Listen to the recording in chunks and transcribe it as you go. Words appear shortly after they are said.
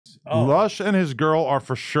Oh. Lush and his girl are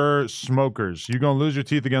for sure smokers. You're going to lose your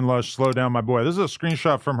teeth again, Lush. Slow down, my boy. This is a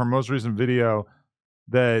screenshot from her most recent video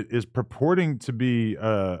that is purporting to be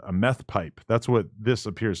a meth pipe. That's what this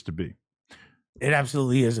appears to be. It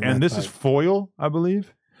absolutely is a meth And this pipe. is foil, I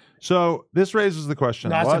believe. So this raises the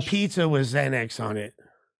question. No, it's Lush, a pizza with Xanax on it.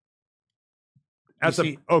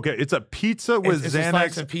 okay, it's a pizza with it's a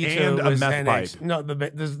slice Xanax of pizza and a with meth Xanax. pipe. No,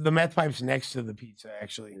 the meth pipe's next to the pizza,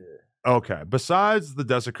 actually. Okay. Besides the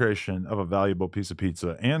desecration of a valuable piece of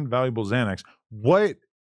pizza and valuable Xanax,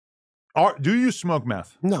 do you smoke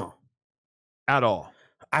meth? No. At all?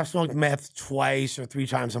 I've smoked meth 2 or 3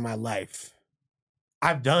 times in my life.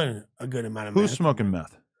 I've done a good amount of meth. Who's smoking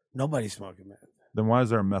meth? Nobody's smoking meth. Then why is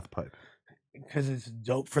there a meth pipe? Because it's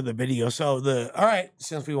dope for the video. So all right,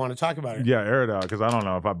 since we want to talk about it. Yeah, air it out, because I don't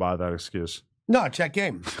know if I buy that excuse. No, check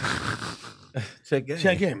game. Check game.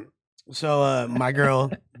 Check game. So my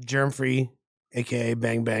girl, Germ Free, aka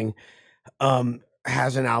Bang Bang,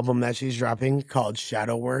 has an album that she's dropping called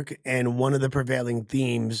Shadow Work. And one of the prevailing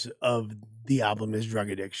themes of the album is drug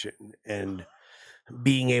addiction and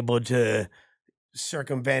being able to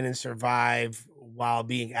circumvent and survive while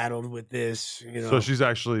being addled with this, you know. So she's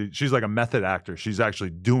like a method actor. She's actually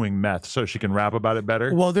doing meth so she can rap about it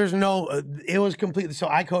better. Well, there's no, it was completely, so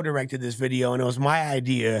I co-directed this video and it was my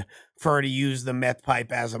idea for her to use the meth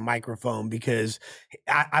pipe as a microphone because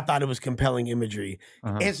I thought it was compelling imagery.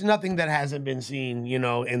 It's nothing that hasn't been seen, you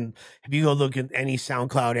know, and if you go look at any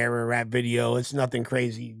SoundCloud era rap video, it's nothing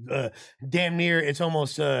crazy. Damn near, it's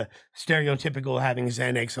almost stereotypical having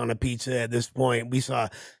Xanax on a pizza at this point. We saw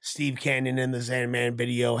Steve Cannon in the Xanman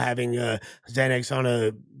video having Xanax on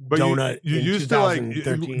a donut you in used to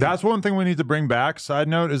 2013. that's one thing we need to bring back. Side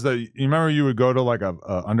note is that you remember you would go to like a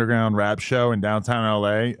underground rap show in downtown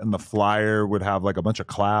LA and the flyer would have like a bunch of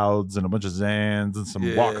clouds and a bunch of Xans and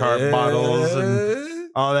some walk cart bottles and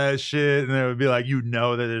all that shit, and it would be like, you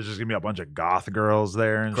know, that there's just gonna be a bunch of goth girls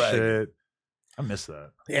there and shit. I miss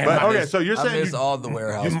that. Yeah, but, okay, so you're saying I miss all the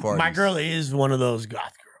warehouse parties. My girl is one of those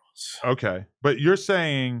goth girls. Okay, but you're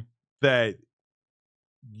saying that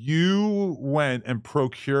you went and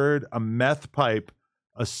procured a meth pipe,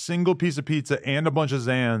 a single piece of pizza, and a bunch of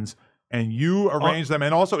Xans, and you arranged them.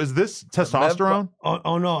 And also, is this testosterone?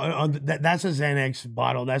 Oh no, that's a Xanax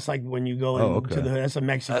bottle. That's like when you go into that's a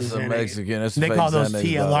Mexican. That's a Xanax. Mexican. That's they a call fake those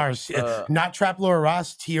Xanax TLRs, not Trap Laura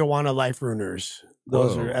Ross, Tijuana Life Ruiners.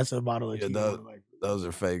 That's a bottle of Tijuana. Those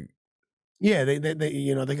are fake. Yeah, they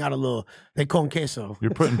you know, they got a little, they con queso. You're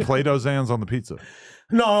putting Play-Doh Xans on the pizza.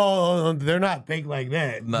 No, they're not fake like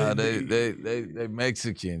that. No, they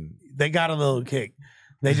Mexican. They got a little kick.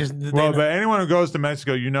 They just but anyone who goes to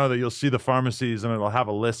Mexico, you know that you'll see the pharmacies and it'll have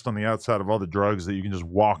a list on the outside of all the drugs that you can just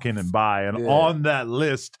walk in and buy. And on that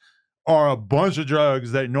list are a bunch of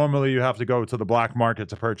drugs that normally you have to go to the black market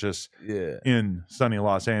to purchase in sunny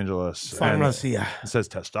Los Angeles. Pharmacia. It says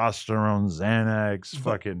testosterone, Xanax,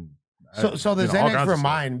 fucking. So the Xanax for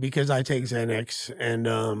mine, because I take Xanax and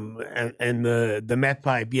the meth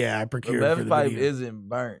pipe, I procured. The meth pipe isn't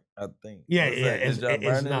burnt, I think. It's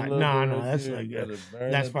not. No, that's like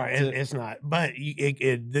that's fine. It's not. But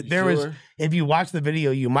there was. If you watch the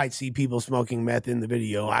video, you might see people smoking meth in the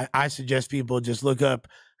video. I suggest people just look up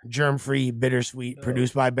Germ Free Bittersweet,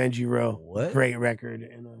 produced by Benji Rowe. What? Great record,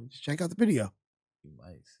 and just check out the video. You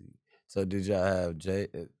might see. So did y'all have Jay?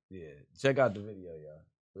 Check out the video, y'all.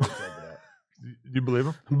 We'll check it out. You believe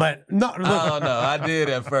him? But no, look, I don't know. I did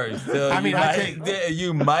at first. So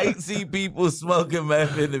you might see people smoking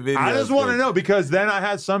meth in the video. I just want to know, because then I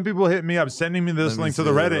had some people hit me up, sending me this link to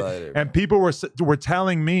the Reddit, and people were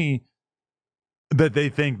telling me that they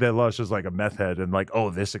think that Lush is like a meth head and like, oh,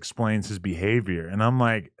 this explains his behavior. And I'm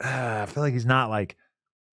like, I feel like he's not like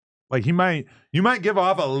you might give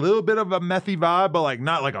off a little bit of a methy vibe, but like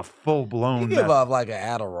not like a full blown. You give off like an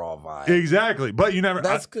Adderall vibe. Exactly, but you never.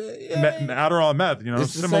 That's good. Adderall and meth, you know,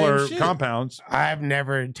 it's similar compounds. I've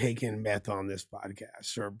never taken meth on this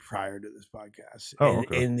podcast or prior to this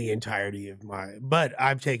podcast in the entirety of my. But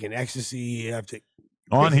I've taken ecstasy. I've taken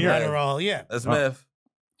on here Adderall. Yeah, that's meth.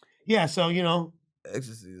 Yeah, so you know,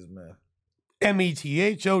 ecstasy is meth.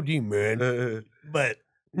 METHOD, man. But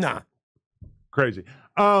nah, crazy.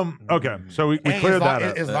 Okay, so we cleared that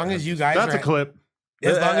up. As long as you guys, that's a clip.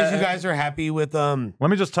 As long as you guys are happy with Let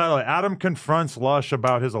me just title it: Adam confronts Lush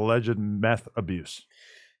about his alleged meth abuse.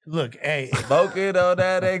 Look, hey, smoking on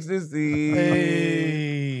that ecstasy.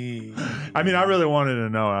 Hey. I mean, I really wanted to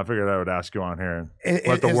know. I figured I would ask you on here and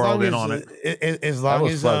let the world in on it. As long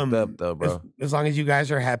as fucked up though, bro. As long as you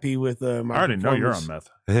guys are happy with my I already know you're on meth.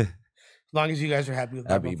 As long as you guys are happy with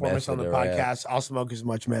my performance on the podcast, I'll smoke as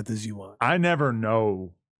much meth as you want. I never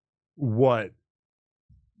know what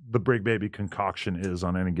the Brick Baby concoction is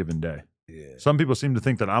on any given day. Yeah. Some people seem to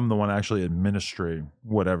think that I'm the one actually administering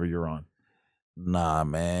whatever you're on. Nah,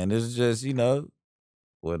 man. It's just, you know,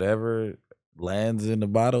 whatever lands in the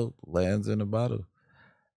bottle, lands in the bottle.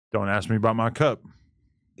 Don't ask me about my cup.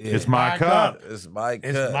 Yeah. It's my cup. It's my cup.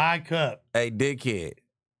 It's my cup. Hey, dickhead.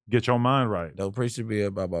 Get your mind right. Don't preach to me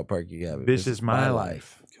about my perky habit. This is my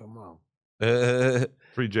life. Come on.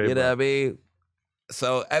 Free J. You know what I mean?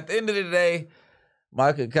 So at the end of the day,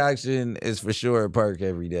 my concoction is for sure a perk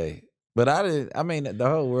every day. But I mean, the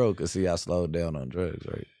whole world could see I slowed down on drugs,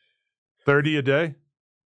 right? 30 a day?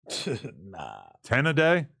 Nah. 10 a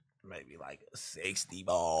day? Maybe like a 60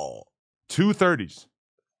 ball. 2 30s.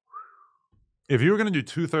 If you were going to do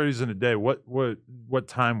 2 30s in a day, what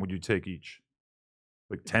time would you take each?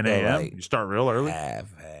 Like 10 a.m.? Like you start real early?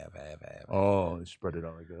 Half. Oh, you spread it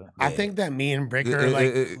out like that. Yeah. I think that me and Brick are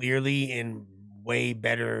like clearly in way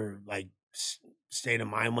better like state of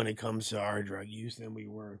mind when it comes to our drug use than we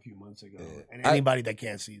were a few months ago. Yeah. And anybody that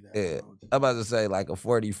can't see that. Yeah. I'm about to say like a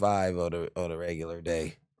 45 on a regular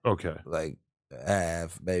day. Okay. Like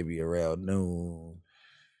half, maybe around noon.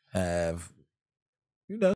 Half, you know.